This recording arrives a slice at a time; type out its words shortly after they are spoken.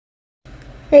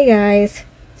Hey guys,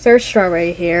 Sir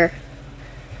Strawberry here.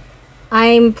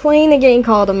 I'm playing a game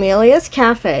called Amelia's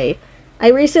Cafe. I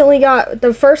recently got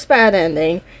the first bad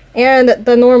ending and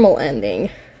the normal ending.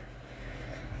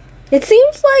 It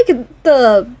seems like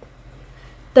the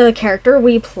character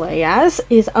we play as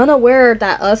is unaware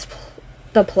that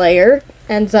the player,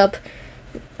 ends up,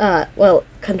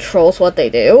 controls what they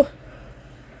do.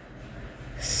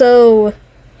 So,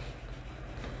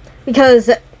 because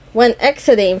when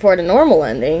exiting for the normal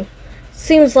ending,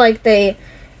 seems like they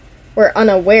were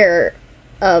unaware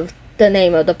of the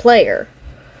name of the player.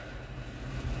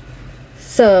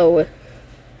 So,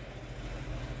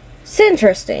 it's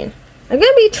interesting. I'm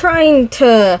gonna be trying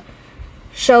to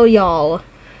show y'all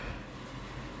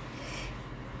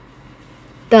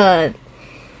the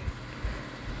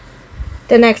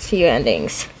next few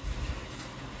endings.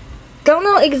 Don't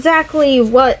know exactly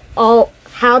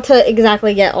how to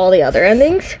exactly get all the other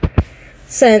endings,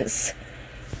 since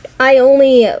I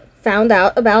only found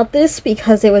out about this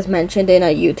because it was mentioned in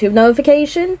a YouTube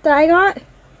notification that I got.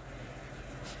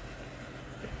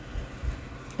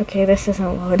 Okay, this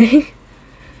isn't loading.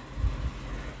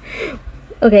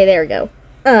 Okay, there we go.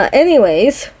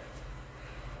 Anyways.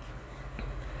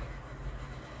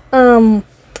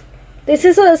 This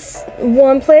is a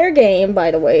one-player game,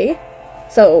 by the way.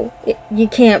 So, you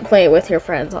can't play it with your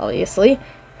friends, obviously.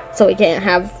 So we can't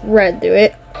have Red do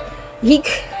it. He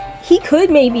could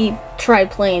maybe try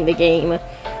playing the game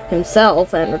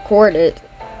himself and record it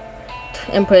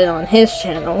and put it on his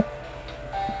channel.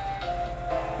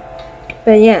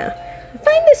 But yeah, I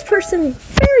find this person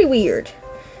very weird.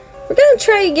 We're gonna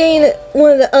try again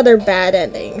one of the other bad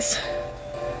endings,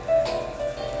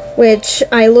 which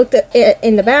I looked at it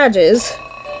in the badges,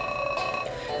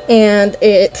 and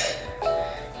it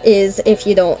is if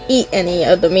you don't eat any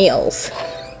of the meals.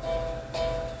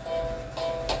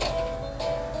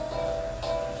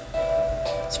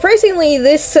 Surprisingly,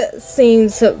 this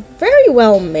seems very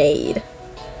well made.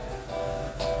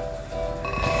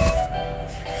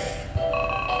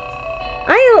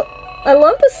 I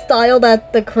love the style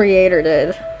that the creator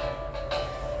did.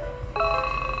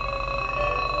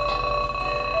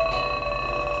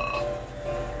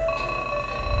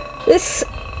 This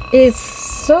is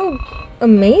so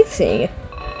amazing.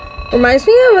 Reminds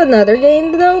me of another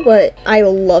game though, but I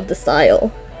love the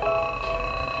style.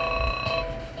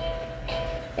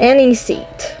 Any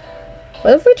seat.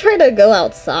 What if we try to go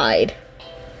outside?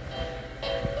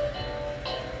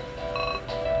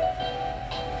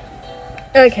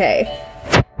 Okay.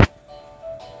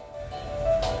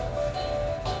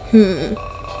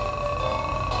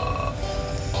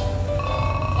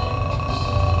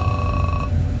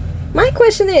 My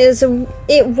question is, what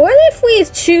if we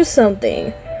choose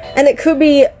something and it could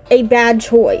be a bad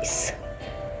choice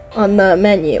on the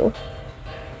menu?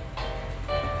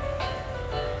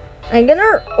 I'm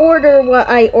gonna order what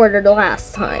I ordered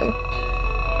last time.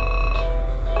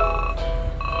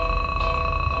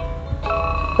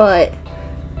 But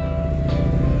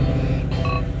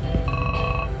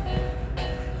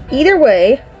either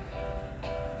way,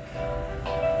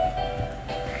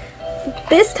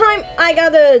 this time I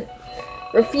gotta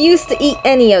refuse to eat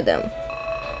any of them.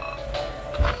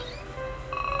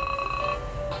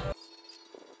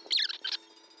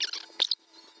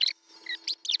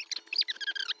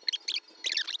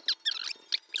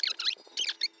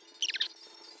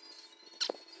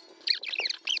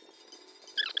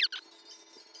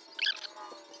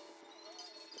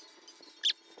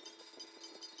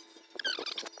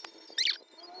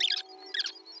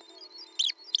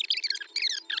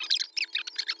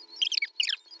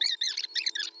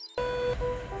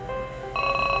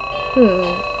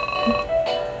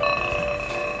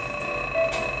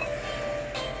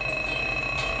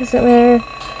 Doesn't matter.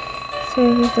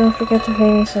 So don't forget to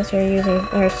pay me since you're using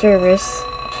our service.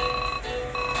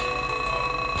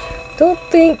 Don't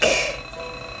think.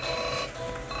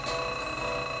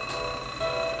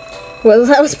 Well,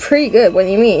 that was pretty good. What do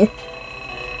you mean?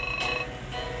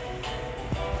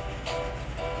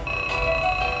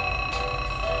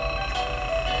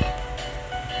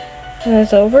 And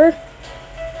it's over?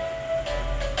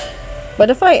 What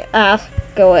if I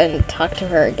go and talk to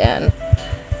her again?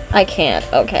 I can't,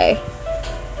 okay.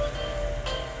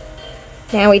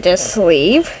 Now we just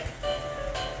leave.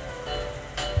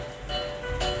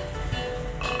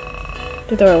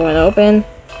 The door went open.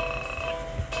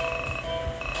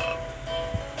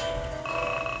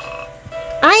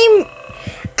 I'm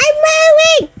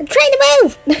moving! I'm trying to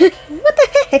move! What the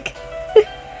heck?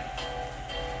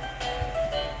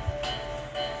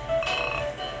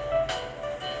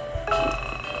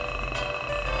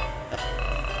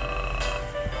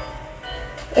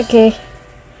 Okay.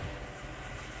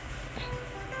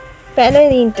 Bad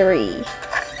ending 3.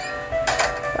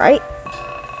 Right?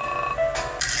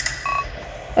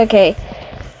 Okay.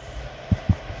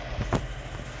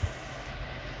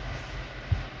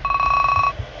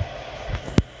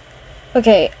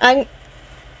 Okay,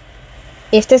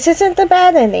 if this isn't the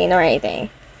bad ending or anything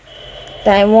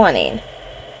that I'm wanting.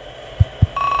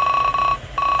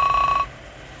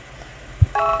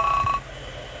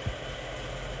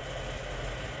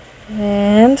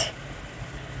 And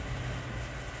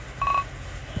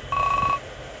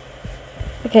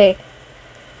okay.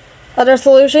 Other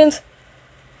solutions?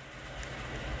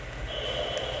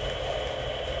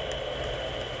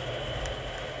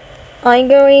 I'm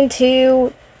going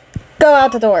to go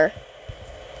out the door.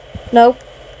 No.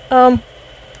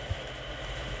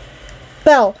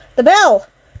 Bell. The bell!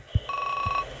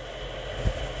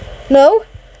 No?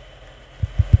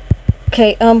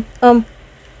 Okay, No!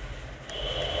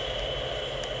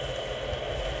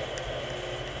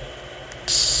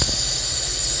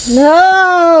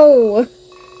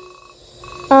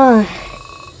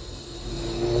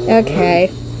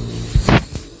 Okay.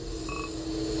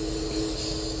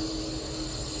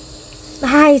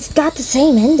 It's got the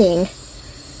same ending.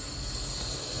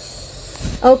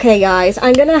 Okay, guys,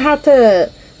 I'm gonna have to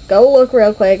go look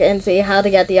real quick and see how to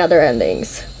get the other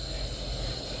endings.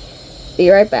 Be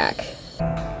right back.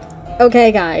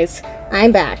 Okay, guys,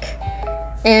 I'm back.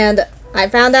 And I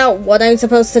found out what I'm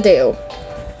supposed to do.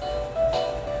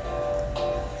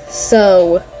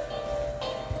 So,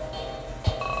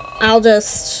 I'll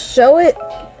just show it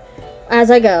as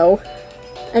I go.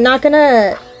 I'm not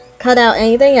gonna cut out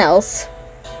anything else.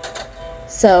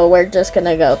 So we're just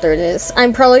gonna go through this.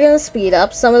 I'm probably gonna speed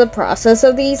up some of the process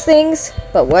of these things,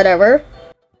 but whatever.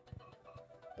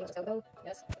 Yes,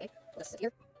 okay. Let's sit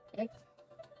here. Okay.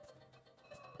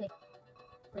 Okay.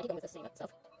 We're gonna keep going with this thing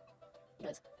itself.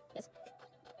 Because, yes.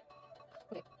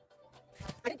 Okay.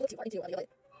 I didn't look too far into the light.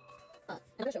 I'm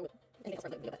gonna show anything else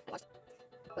from the video that I watched.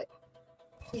 But,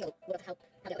 you know, how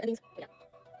the other endings. But yeah.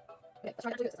 Okay, let's try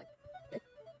not to do this time. Okay.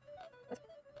 Okay.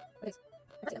 I'm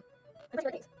pressing them. I'm pressing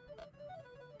right things.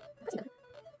 I'm pressing them.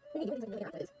 We need to do things like really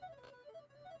hard, that is.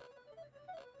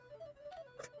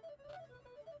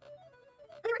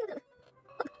 I already done it.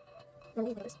 Look.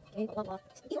 Normally, notice. Okay, blah, blah, blah.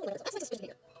 You don't notice. That's like suspicious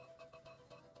behavior.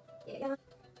 Yeah.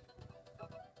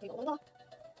 Okay, blah, blah, blah.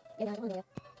 Yeah, come on, yeah.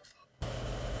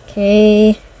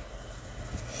 Okay.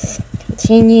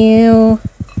 Continue.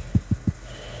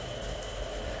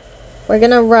 We're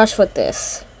gonna rush with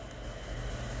this.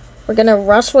 We're gonna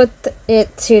rush with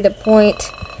it to the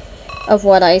point of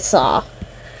what I saw.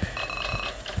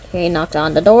 Okay, knocked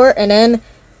on the door and then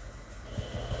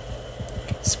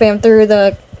spam through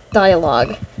the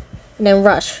dialogue. And then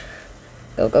rush.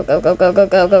 Go, go, go, go, go, go,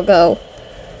 go, go, go.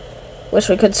 Wish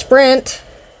we could sprint.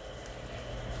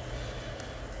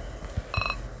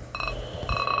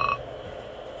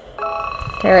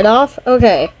 Tear it off?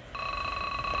 Okay.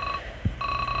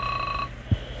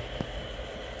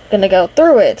 Gonna go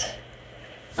through it.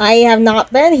 I have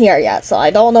not been here yet, so I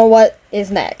don't know what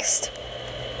is next.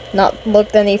 Not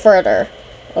looked any further.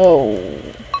 Oh.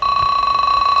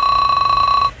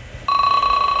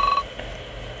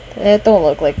 It don't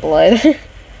look like blood.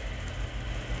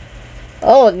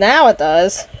 Oh, now it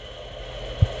does.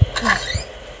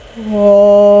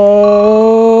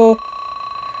 Whoa.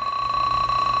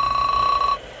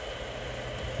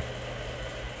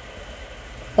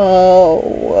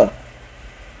 Oh.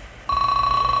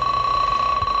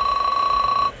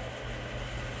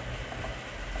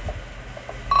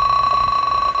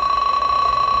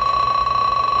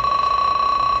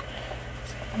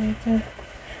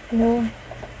 No.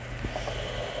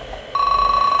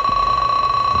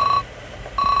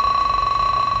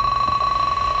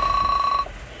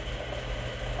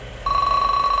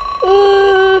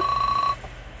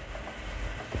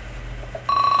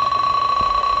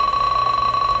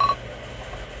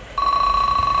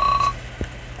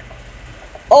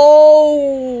 Oh.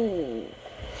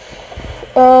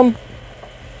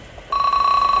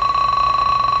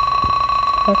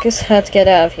 Focus had to get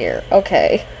out of here.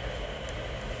 Okay.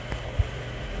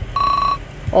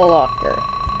 A locker.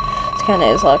 This kind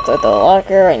of is locked with the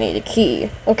locker. I need a key.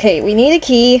 Okay, we need a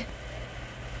key.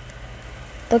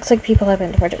 Looks like people have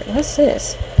been tortured. What's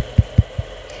this?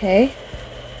 Okay.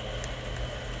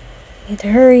 Need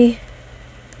to hurry.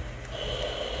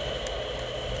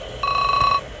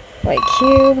 White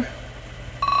cube.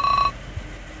 How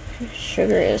much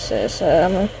sugar is this?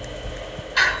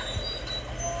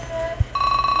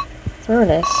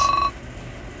 Furnace.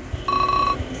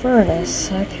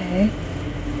 Furnace, okay.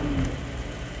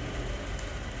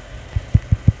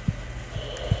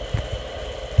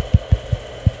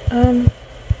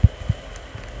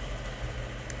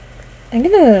 I'm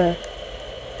gonna...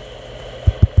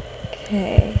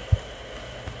 Okay.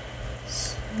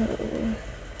 So...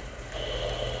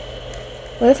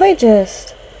 What if I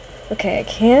just... Okay, I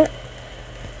can't...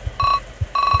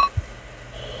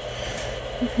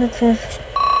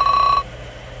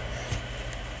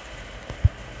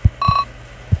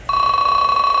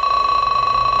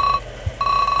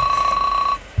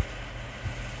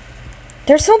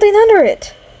 There's something under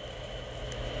it!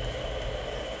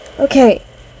 Okay.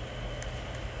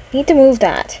 Need to move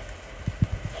that.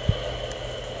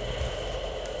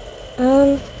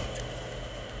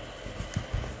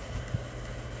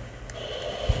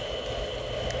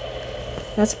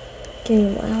 That's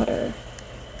getting louder.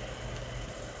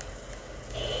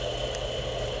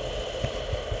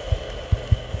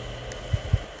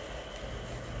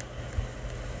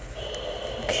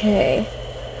 Okay.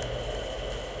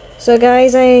 So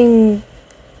guys, I'm...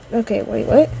 Okay, wait,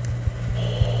 what?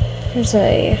 There's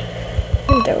a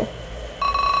window.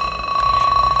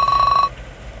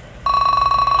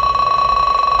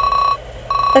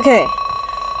 Okay.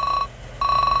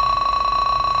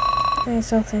 There's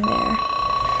something there.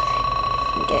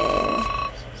 Okay.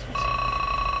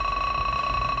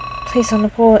 Place on the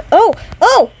pole. Oh!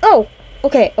 Oh! Oh!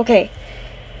 Okay, okay.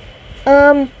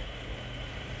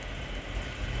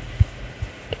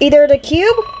 Either the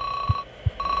cube?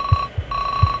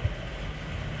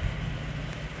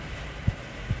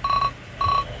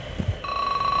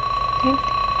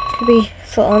 Could be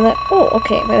so on that. Oh,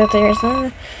 okay, but if there's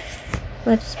not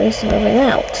much space moving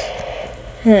out.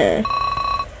 Huh.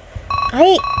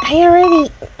 I already.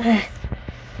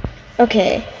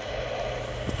 Okay.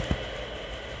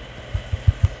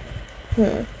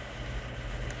 Can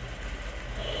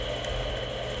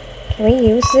we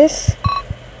use this?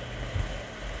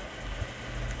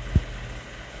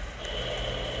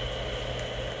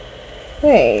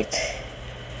 Wait.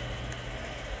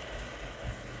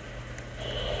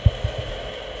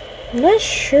 I'm not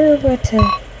sure what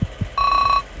to...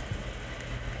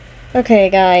 Okay,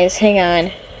 guys, hang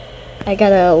on. I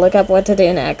gotta look up what to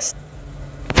do next.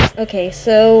 Okay,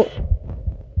 so...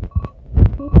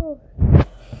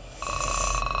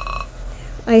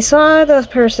 I saw this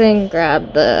person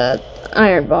grab the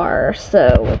iron bar,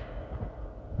 so...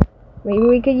 Maybe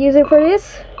we could use it for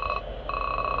this?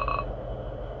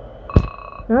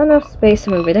 Not enough space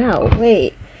to move it out.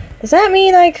 Wait, does that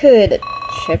mean I could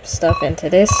ship stuff into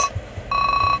this?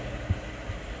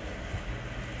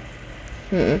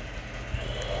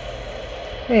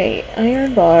 Wait,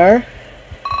 iron bar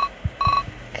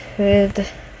could...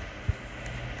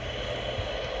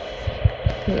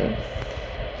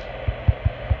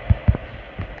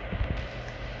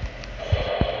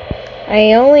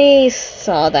 I only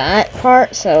saw that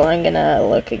part, so I'm gonna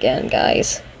look again,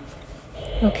 guys.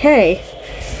 Okay,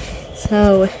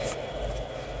 so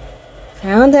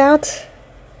found out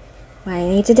what I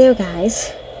need to do,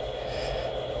 guys.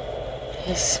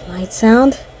 This might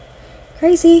sound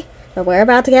crazy, but we're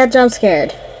about to get jump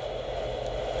scared.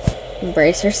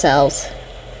 Embrace yourselves.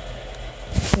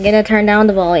 I'm gonna turn down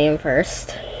the volume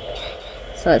first,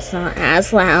 so it's not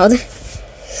as loud.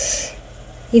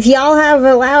 If y'all have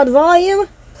a loud volume,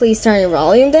 please turn your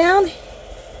volume down.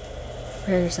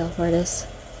 Prepare yourself for this.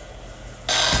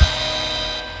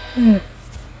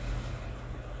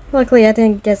 Luckily, I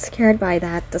didn't get scared by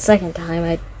that the second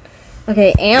time.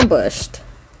 Okay, ambushed.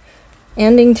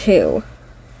 Ending 2.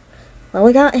 Well,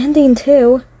 we got ending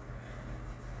 2.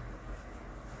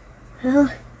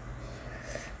 Well,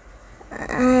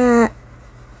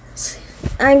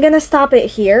 I'm gonna stop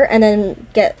it here and then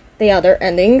get the other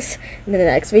endings in the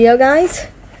next video, guys.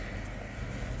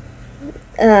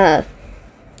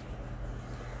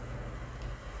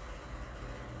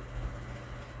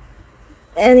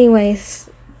 Anyways,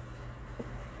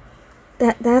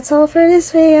 that's all for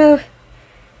this video.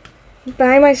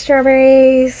 Bye, my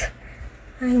strawberries.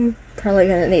 I'm probably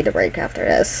gonna need a break after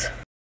this.